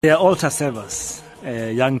They are altar servers,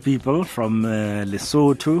 young people from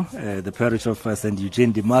Lesotho, the parish of St.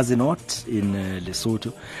 Eugene de Mazenot in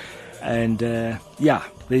Lesotho. And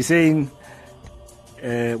they're saying,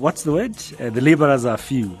 what's the word? The laborers are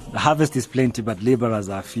few. The harvest is plenty, but laborers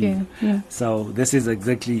are few. Yeah. So this is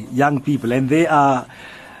exactly young people. And they are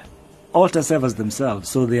altar servers themselves.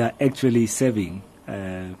 So they are actually serving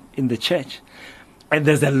in the church. And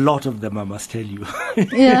there's a lot of them, I must tell you.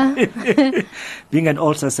 Yeah. Being an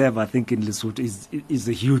altar server, I think, in Lesotho is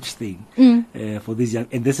a huge thing for these young.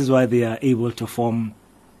 And this is why they are able to form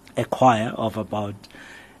a choir of about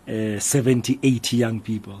 70, 80 young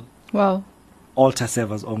people. Wow. Altar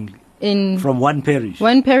servers only. From one parish.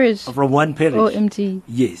 One parish? From one parish. OMG.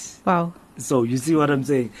 Yes. Wow. So you see what I'm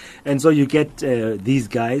saying? And so you get these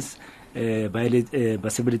guys,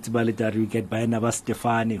 Basebeletse Balitari, you get Bayanaba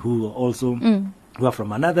Stefani, who also... who are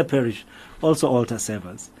from another parish, also altar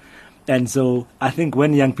servers. And so I think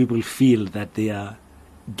when young people feel that they are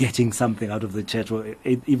getting something out of the church, or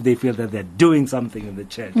if they feel that they're doing something in the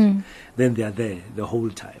church, then they are there the whole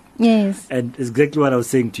time. Yes. And exactly what I was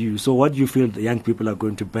saying to you. So what do you feel the young people are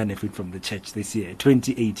going to benefit from the church this year,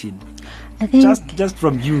 2018? I think... Just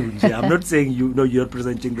from you, Nje. I'm not saying you're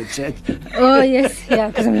presenting the church. Oh, yes. Yeah,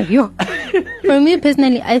 because I'm like, yo. For me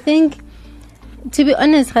personally, I think, to be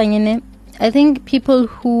honest, Khanya, I think people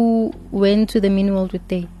who went to the mini world with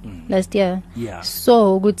day last year,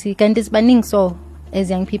 so good, kanti spanning so as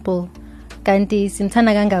young people, kanti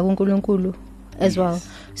simthanda kangaka uNkulunkulu as well.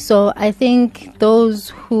 So I think those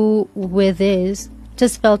who were there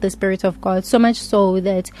just felt the Spirit of God, so much so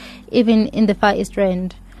that even in the Far East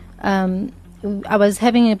Rand, I was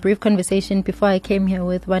having a brief conversation before I came here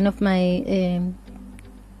with one of my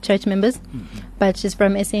church members, but she's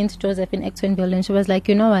from St. Joseph in Actonville, and she was like,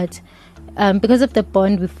 you know what, because of the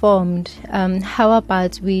bond we formed, how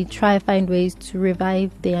about we try find ways to revive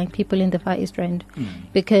the young people in the Far East Rand?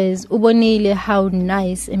 Because ubonile how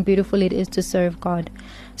nice and beautiful it is to serve God.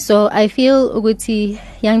 So I feel Uguti,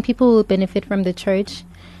 young people will benefit from the church,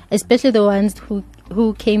 especially the ones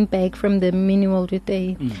who came back from the mini world with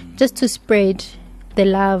day, just to spread the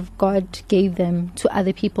love God gave them to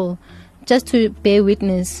other people, just to bear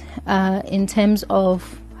witness in terms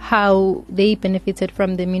of how they benefited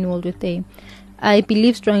from the mini world with day. I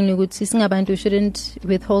believe strongly that we shouldn't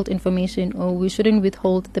withhold information, or we shouldn't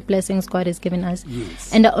withhold the blessings God has given us.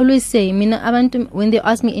 Yes. And I always say, when they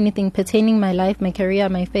ask me anything pertaining my life, my career,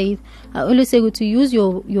 my faith, I always say to use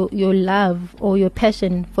your love or your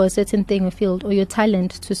passion for a certain thing or field, or your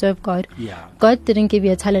talent to serve God. Yeah. God didn't give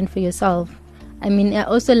you a talent for yourself. I mean, I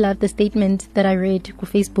also love the statement that I read on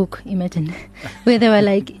Facebook, imagine, where they were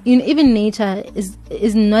like, even nature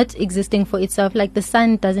is not existing for itself. Like the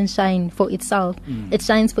sun doesn't shine for itself. It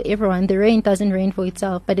shines for everyone. The rain doesn't rain for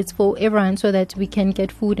itself, but it's for everyone so that we can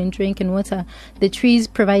get food and drink and water. The trees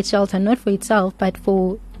provide shelter, not for itself, but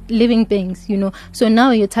for living beings, So now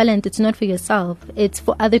your talent, it's not for yourself. It's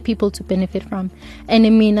for other people to benefit from. And I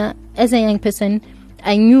mean, as a young person,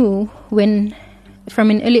 I knew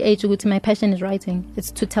from an early age, my passion is writing.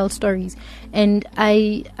 It's to tell stories, and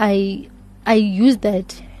I used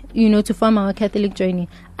that, to form our Catholic journey.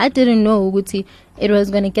 I didn't know it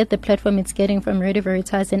was going to get the platform it's getting from Radio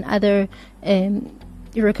Veritas and other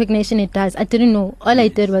recognition it does. I didn't know. All I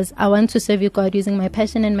did was I want to serve you, God, using my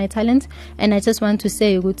passion and my talent, and I just want to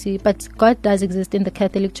say, but God does exist in the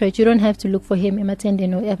Catholic Church. You don't have to look for Him in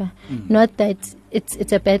Matende or ever. Not that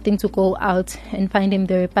it's a bad thing to go out and find Him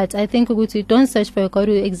there, but I think don't search for a God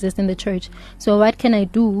who exists in the church. So what can I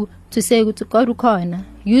do to say God who can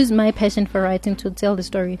use my passion for writing to tell the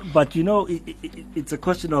story? But it's a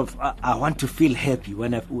question of I want to feel happy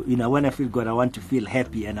when I feel God. I want to feel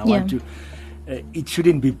happy, and I want to. It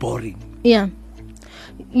shouldn't be boring. Yeah,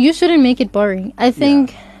 you shouldn't make it boring. I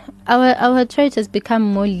think our church has become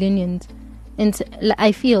more lenient, and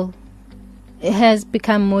I feel it has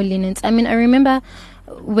become more lenient. I mean, I remember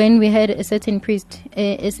when we had a certain priest,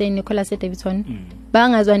 S.A. Nicholas Davidson,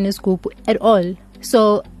 bangazwa group at all.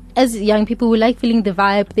 So as young people, we like feeling the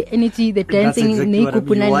vibe, the energy, the dancing, exactly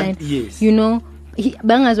what I mean. Yes.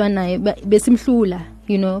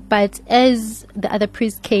 But as the other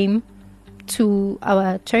priests came to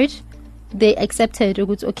our church, they accepted,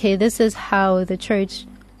 okay, this is how the church,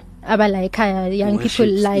 young people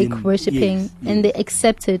like worshipping, and they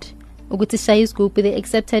accepted they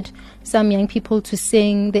accepted some young people to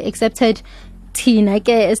sing, they accepted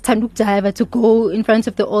to go in front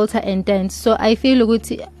of the altar and dance. So I feel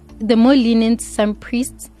the more lenient some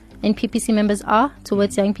priests and PPC members are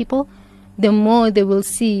towards young people, the more they will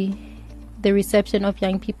see the reception of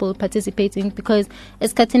young people participating, because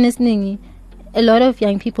as Katinesningi, a lot of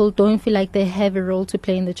young people don't feel like they have a role to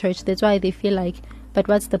play in the church. That's why they feel like, but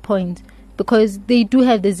what's the point? Because they do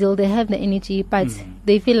have the zeal, they have the energy, but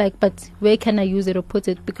they feel like, but where can I use it or put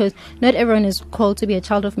it? Because not everyone is called to be a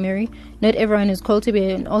child of Mary. Not everyone is called to be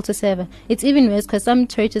an altar server. It's even worse because some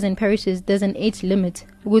churches and parishes, there's an age limit.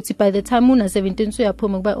 Which by the time you're 17, so you're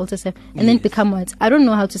by altar server, and then become what? I don't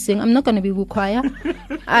know how to sing. I'm not going to be with choir.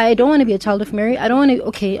 I don't want to be a child of Mary. I don't want to,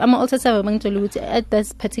 okay, I'm an altar server at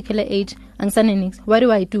this particular age. What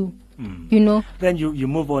do I do? You know, then you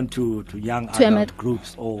move on to young adult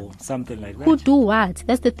groups or something like that. Who do what?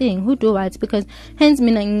 That's the thing. Who do what? Because hence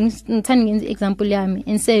me example yami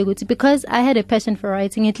and say because I had a passion for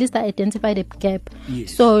writing, at least I identified a gap.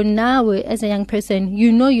 Yes. So now as a young person,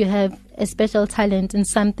 you know you have a special talent in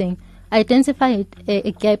something. Identify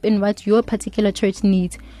a gap in what your particular church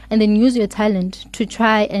needs, and then use your talent to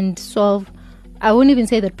try and solve, I won't even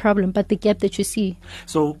say that problem, but the gap that you see.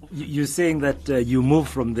 So you're saying that you move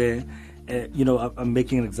from there, I'm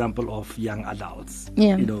making an example of young adults.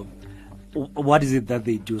 Yeah. You know, what is it that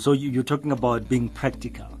they do? So you're talking about being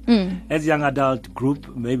practical. As young adult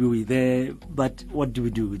group, maybe we're there, but what do?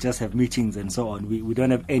 We just have meetings and so on. We don't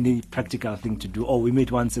have any practical thing to do. Or we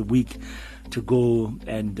meet once a week to go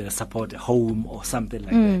and support a home or something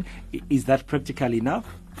like that. Is that practical enough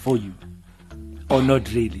for you? Or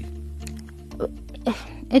not really?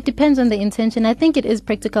 It depends on the intention. I think it is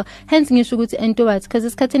practical. Hence, you should go to towards because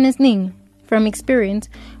it's cutting from experience.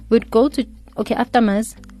 We'd go to after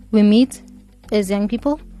mass, we meet as young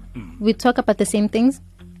people. We talk about the same things,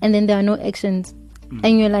 and then there are no actions.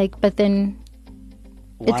 And you're like, but then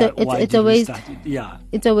it's a waste. Yeah,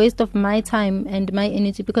 it's a waste of my time and my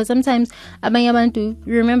energy because sometimes abantu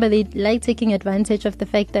remember they like taking advantage of the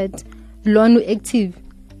fact that Lonu active.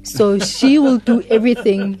 So she will do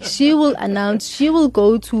everything. She will announce. She will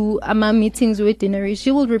go to meetings with dinner. She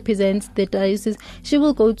will represent the diocese. She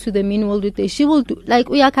will go to the mean world with it. She will do like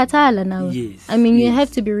uyakatala now. Yes, I mean, you have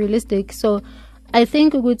to be realistic. So I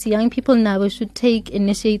think with young people now, we should take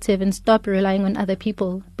initiative and stop relying on other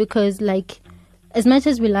people because, like, as much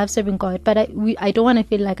as we love serving God, but I don't want to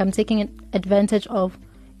feel like I'm taking advantage of,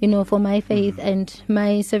 for my faith and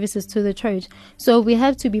my services to the church. So we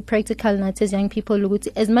have to be practical, not as young people.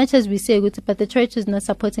 As much as we say, but the church is not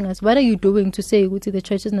supporting us. What are you doing to say the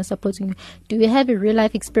church is not supporting you? Do you have a real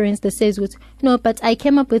life experience that says, no, but I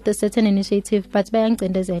came up with a certain initiative, but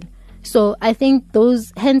so I think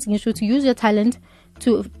hence you should use your talent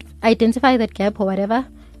to identify that gap or whatever.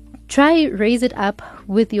 Try raise it up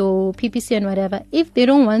with your PPC and whatever. If they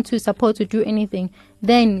don't want to support or do anything,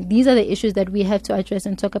 then these are the issues that we have to address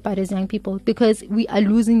and talk about as young people because we are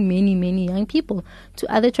losing many, many young people to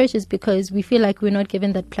other churches because we feel like we're not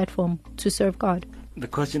given that platform to serve God. The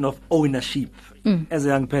question of ownership. As a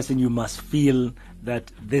young person, you must feel that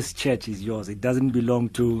this church is yours. It doesn't belong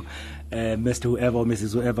to Mr. whoever or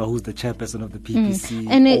Mrs. whoever who's the chairperson of the PPC.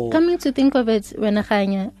 And coming to think of it,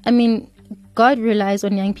 Khanya, I mean, God relies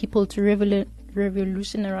on young people to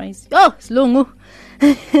revolutionize. Or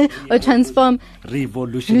transform.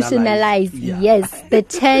 Revolutionize. Yes, the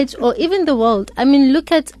church or even the world. I mean,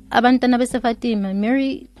 look at Abantana Besafatima.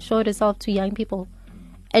 Mary showed herself to young people.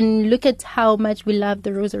 And look at how much we love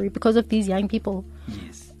the rosary because of these young people.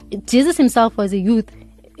 Yes. Jesus himself was a youth,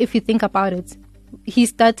 if you think about it. He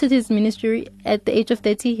started his ministry at the age of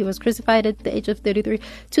 30. He was crucified at the age of 33.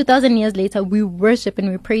 2,000 years later, we worship and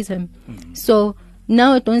we praise him. So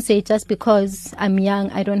now don't say just because I'm young,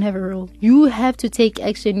 I don't have a role. You have to take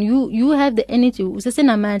action. You have the energy.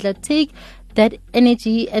 Take that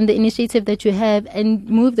energy and the initiative that you have and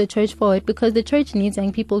move the church forward because the church needs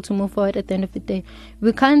young people to move forward at the end of the day.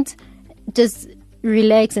 We can't just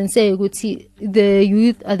relax and say the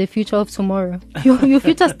youth are the future of tomorrow. Your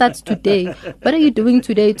future starts today. What are you doing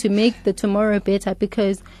today to make the tomorrow better?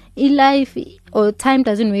 Because in life or time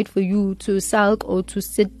doesn't wait for you to sulk or to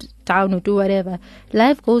sit down or do whatever.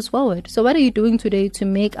 Life goes forward. So what are you doing today to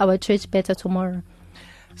make our church better tomorrow?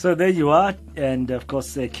 So there you are, and of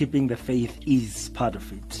course keeping the faith is part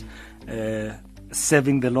of it.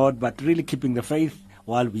 Serving the Lord, but really keeping the faith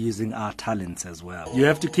while we're using our talents as well. You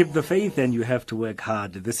have to keep the faith and you have to work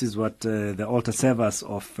hard. This is what the altar servers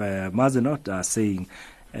of Mazenot are saying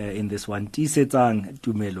in this one. Tisetang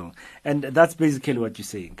Tumelo. And that's basically what you're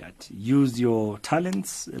saying, Kat. Use your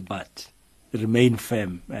talents, but remain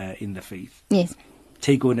firm in the faith. Yes.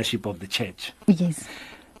 Take ownership of the church. Yes.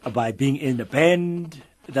 By being in the band,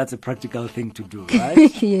 that's a practical thing to do,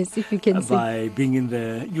 right? Yes, if you can By being in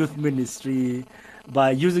the youth ministry,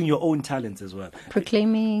 by using your own talents as well.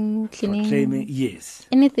 Proclaiming, cleaning. Proclaiming, yes.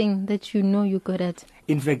 Anything that you know you're good at.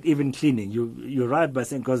 In fact, even cleaning. You're right by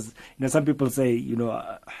saying, because some people say,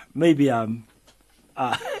 maybe I'm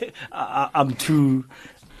I'm too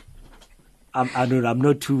whatever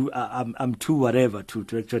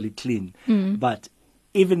to actually clean. But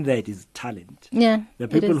even that is talent. Yeah. The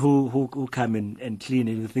people who come in and clean,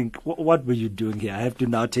 and you think, what were you doing here? I have to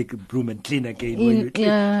now take a broom and clean again.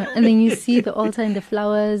 Yeah, and then you see the altar and the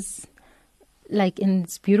flowers, and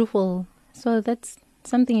it's beautiful. So that's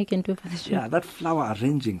something you can do for the church. Yeah, that flower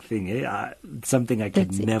arranging thing, something I can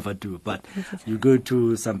never do. But you go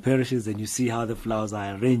to some parishes and you see how the flowers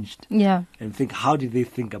are arranged. Yeah. And think, how did they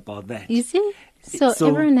think about that? You see? So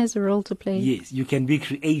everyone has a role to play. Yes, you can be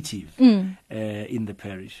creative in the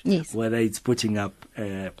parish. Yes. Whether it's putting up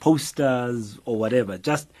posters or whatever,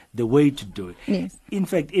 just the way to do it. Yes. In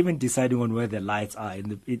fact, even deciding on where the lights are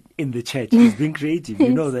in the church is being creative. You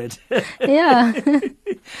know that. Yeah.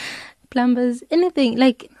 Plumbers, anything.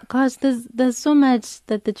 Gosh, there's so much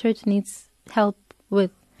that the church needs help with.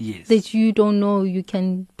 Yes. That you don't know you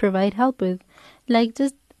can provide help with.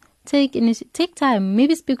 Just take time.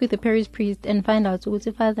 Maybe speak with the parish priest and find out,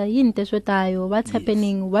 Father, what's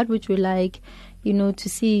happening? What would you like, to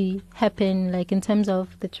see happen, in terms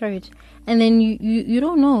of the church? And then you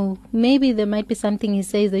don't know. Maybe there might be something he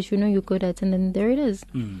says that you're good at, and then there it is.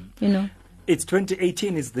 It's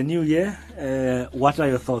 2018. It's the new year. What are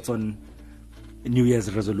your thoughts on New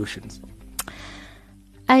Year's resolutions?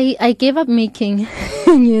 I gave up making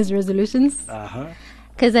New Year's resolutions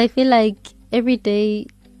because I feel like every day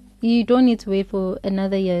you don't need to wait for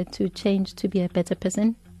another year to change to be a better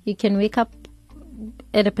person. You can wake up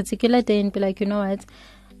at a particular day and be like, you know what,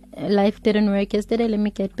 life didn't work yesterday, let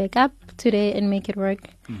me get back up today and make it work.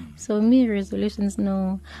 So me, resolutions,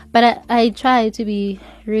 no. But I try to be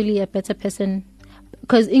really a better person,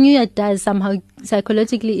 because in New Year does somehow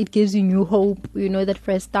psychologically, it gives you new hope, that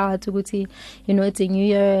fresh start. It's a new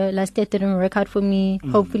year, last year didn't work out for me,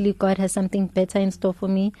 hopefully God has something better in store for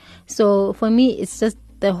me. So for me, it's just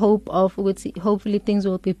the hope of hopefully things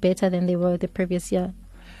will be better than they were the previous year.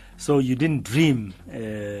 So you didn't dream,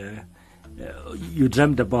 you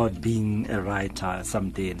dreamt about being a writer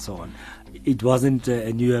someday and so on. It wasn't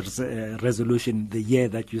a New Year's resolution the year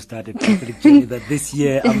that you started Catholic journey, that this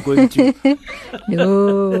year I'm going to...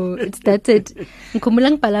 No, it started. I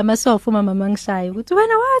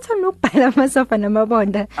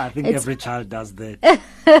think every child does that.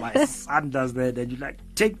 My son does that, and you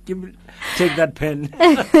take that pen.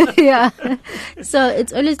 Yeah. So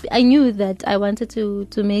it's always, I knew that I wanted to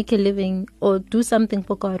make a living or do something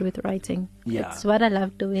for God with writing. Yeah. It's what I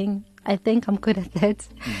love doing. I think I'm good at that.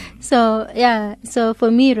 So, yeah. So for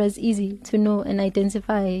me, it was easy to know and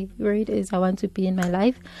identify where it is I want to be in my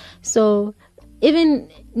life. So even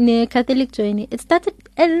near Catholic journey, it started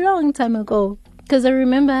a long time ago. Because I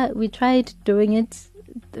remember we tried doing it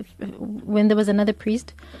when there was another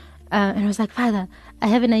priest. And I was like, Father, I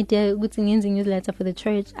have an idea. Newsletter for the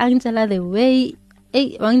church. The way.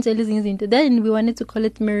 Then we wanted to call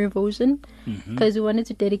it Mary Devotion, because we wanted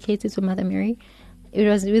to dedicate it to Mother Mary. It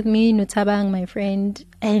was with me, Nutabang, my friend,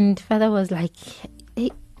 and Father was like, hey,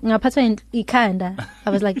 I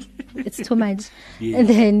was like, it's too much. Yeah. And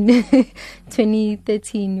then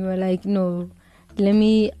 2013, we were like, no, let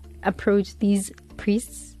me approach these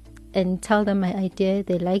priests and tell them my idea.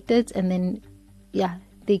 They liked it, and then,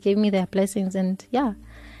 they gave me their blessings, and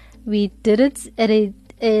we did it at a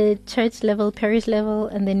church level, parish level,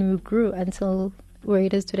 and then we grew until where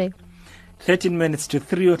it is today. 13 minutes to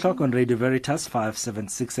 3 o'clock on Radio Veritas,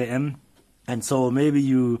 576 AM. And so maybe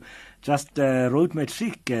you just wrote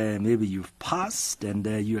matric, maybe you've passed, and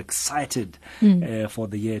you're excited for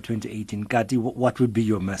the year 2018. Kati, what would be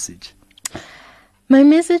your message? My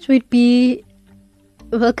message would be,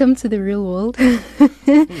 welcome to the real world.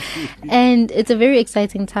 And it's a very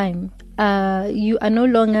exciting time. You are no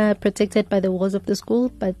longer protected by the walls of the school,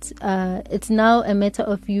 but it's now a matter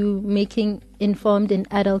of you making informed and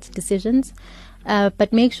adult decisions.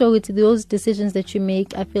 But make sure with those decisions that you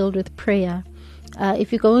make are filled with prayer.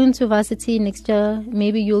 If you go into varsity next year,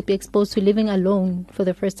 maybe you'll be exposed to living alone for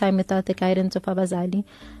the first time without the guidance of Abazali.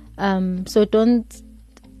 So don't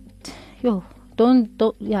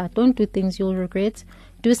do things you'll regret.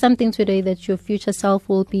 Do something today that your future self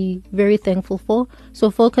will be very thankful for.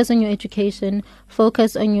 So focus on your education,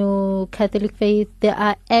 focus on your Catholic faith. There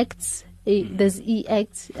are acts, there's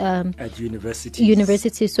e-acts at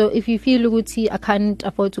university. So if you feel Luguti, I can't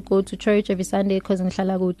afford to go to church every Sunday because in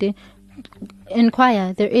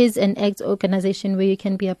inquire. There is an ACT organization where you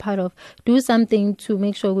can be a part of. Do something to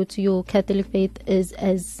make sure your Catholic faith is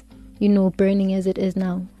as burning as it is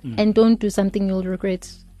now, and don't do something you'll regret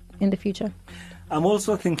in the future. I'm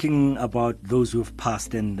also thinking about those who've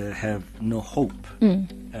passed and have no hope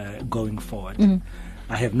going forward.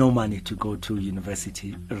 I have no money to go to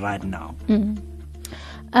university right now.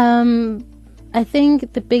 I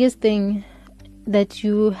think the biggest thing that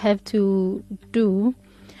you have to do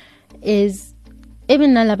is,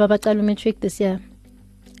 even nalaba baqala matric this year,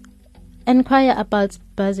 inquire about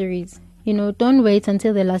bursaries. Don't wait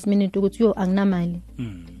until the last minute to go to your angnamali.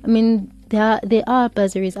 I mean, there are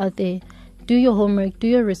bursaries out there. Do your homework, do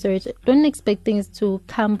your research. Don't expect things to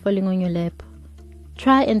come falling on your lap.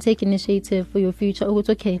 Try and take initiative for your future.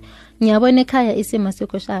 Okay, you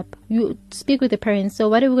speak with the parents. So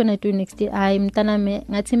what are we going to do next year?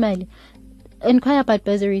 Inquire about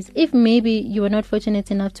bursaries. If maybe you are not fortunate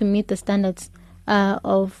enough to meet the standards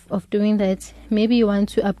of doing that, maybe you want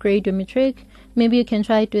to upgrade your matric, maybe you can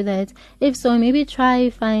try to do that. If so, maybe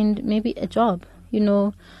find maybe a job.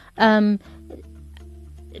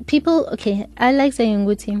 People, okay, I like saying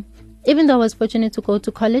Guti, even though I was fortunate to go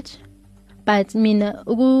to college, but mina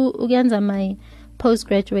uganza my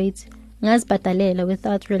postgraduate ngazibhadalela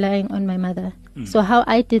without relying on my mother. So how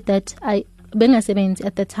I did that, at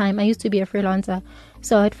the time I used to be a freelancer,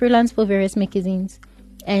 so I'd freelance for various magazines,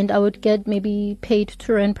 and I would get maybe paid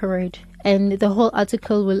to run parade, and the whole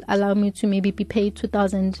article will allow me to maybe be paid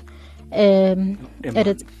 2,000 per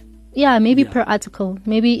article.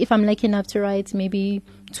 Maybe if I'm lucky enough to write maybe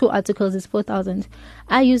 2 articles is 4,000.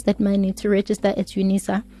 I use that money to register at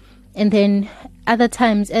UNISA, and then other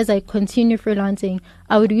times as I continue freelancing,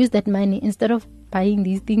 I would use that money, instead of buying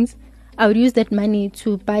these things, I would use that money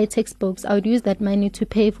to buy textbooks. I would use that money to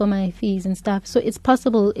pay for my fees and stuff. So it's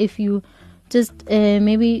possible if you just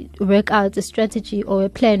maybe work out a strategy or a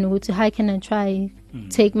plan, which how can I try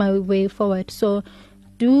take my way forward. So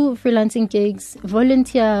do freelancing gigs,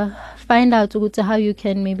 volunteer, find out how you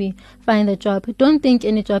can maybe find a job. Don't think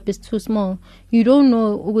any job is too small. You don't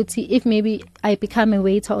know if maybe I become a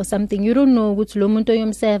waiter or something. You don't know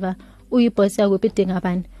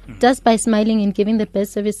just by smiling and giving the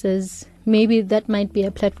best services, maybe that might be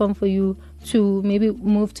a platform for you to maybe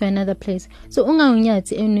move to another place. So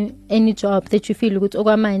any job that you feel good,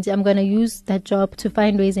 I'm going to use that job to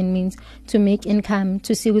find ways and means to make income,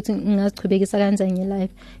 to see what in your life.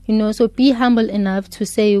 So be humble enough to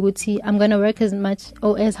say I'm going to work as much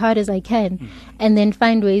or as hard as I can, and then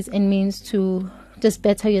find ways and means to just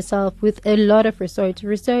better yourself with a lot of research.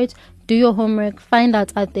 Do your homework, find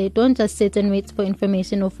out there. Don't just sit and wait for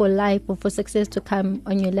information or for life or for success to come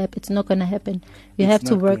on your lap. It's not going to happen. You have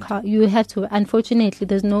to work hard. You have to, unfortunately,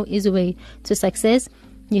 there's no easy way to success.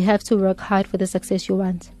 You have to work hard for the success you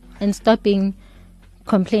want. And stop being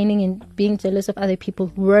complaining and being jealous of other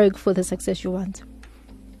people. Work for the success you want.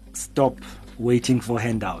 Stop waiting for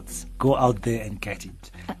handouts. Go out there and get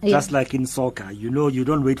it. Just like in soccer, you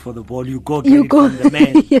don't wait for the ball, you go get it from the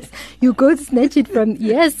man. Yes, you go snatch it from,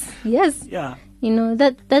 yes. Yeah.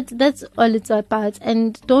 That's all it's about.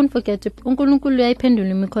 And don't forget to,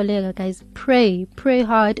 guys, pray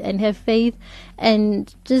hard and have faith,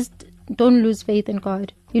 and just don't lose faith in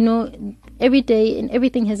God. Every day and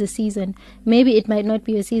everything has a season. Maybe it might not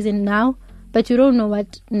be a season now, but you don't know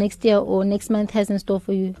what next year or next month has in store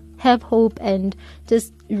for you. Have hope and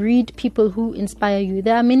just read people who inspire you.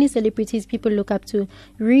 There are many celebrities people look up to.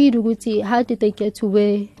 Read Uguti, how did they get to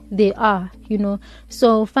where they are,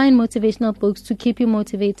 So find motivational books to keep you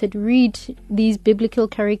motivated. Read these biblical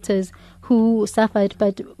characters who suffered,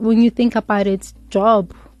 but when you think about it,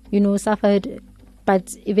 Job, suffered,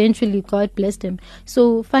 but eventually God blessed him.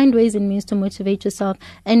 So find ways and means to motivate yourself,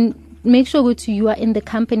 and make sure you are in the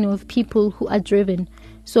company of people who are driven.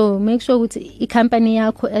 So make sure with the company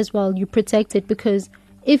as well, you protect it, because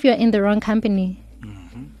if you're in the wrong company,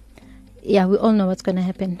 we all know what's going to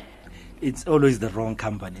happen. It's always the wrong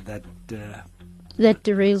company that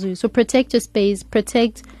derails you. So protect your space.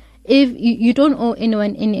 Protect. If you don't owe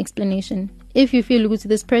anyone any explanation. If you feel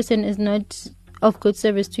this person is not of good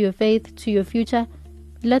service to your faith, to your future,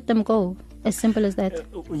 let them go. As simple as that.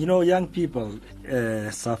 Young people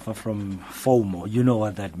suffer from FOMO. You know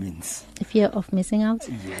what that means? Fear of missing out?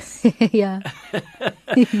 Yes. Yeah.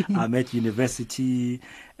 I'm at university,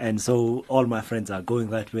 and so all my friends are going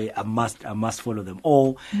that way. I must follow them.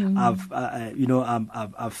 Or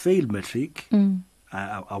I've failed matric.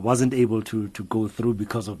 I wasn't able to go through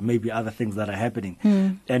because of maybe other things that are happening.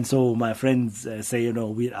 And so my friends say,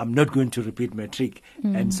 I'm not going to repeat matric.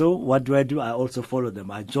 And so what do? I also follow them.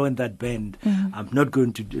 I join that band. I'm not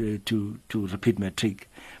going to repeat matric.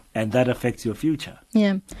 And that affects your future.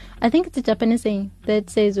 Yeah. I think it's a Japanese saying that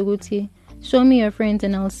says, Uguti, show me your friends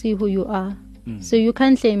and I'll see who you are. So you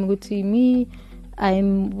can't claim, Uguti, me,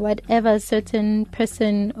 I'm whatever certain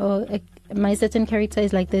person or my certain character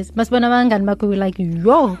is like this. Mas bona abangani bakho will like,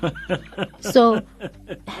 yo. So,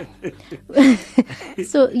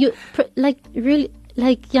 so you like really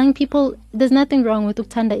like young people. There's nothing wrong with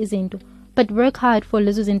uktanda izinto, but work hard for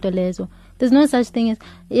lezo zinto lezo. There's no such thing as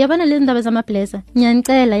yabana le ndaba zamaplesa.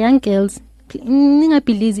 Nyancela young girls.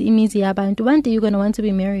 Ningabhilizi imizi yabantu. One day you're going to want to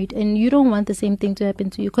be married and you don't want the same thing to happen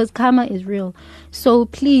to you because karma is real. So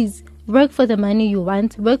please work for the money you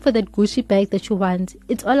want, work for that Gucci bag that you want.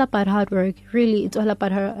 It's all about hard work. Really, it's all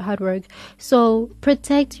about hard work. So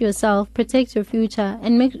protect yourself, protect your future,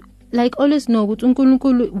 and make, like, always know what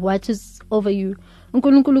uNkulunkulu watches over you.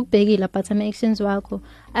 uNkulunkulu kubhekile aphatha actions wakho.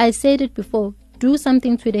 I said it before. Do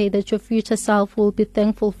something today that your future self will be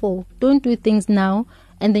thankful for. Don't do things now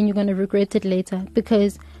and then you're going to regret it later,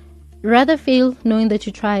 because rather fail knowing that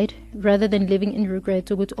you tried rather than living in regret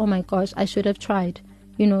to go to, oh my gosh, I should have tried.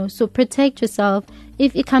 You know, so protect yourself.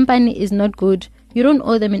 If a company is not good, you don't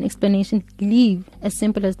owe them an explanation. Leave. As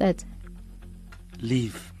simple as that.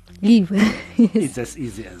 Leave. Yes. It's as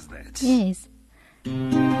easy as that. Yes.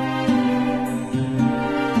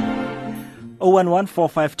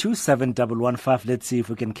 011-452-7115. Let's see if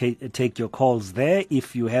we can take your calls there.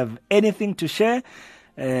 If you have anything to share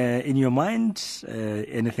in your mind,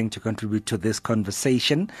 anything to contribute to this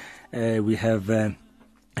conversation, we have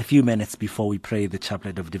a few minutes before we pray the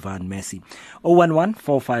chaplet of divine mercy.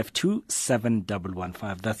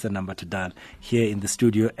 011-452-7115. That's the number to dial here in the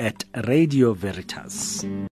studio at Radio Veritas.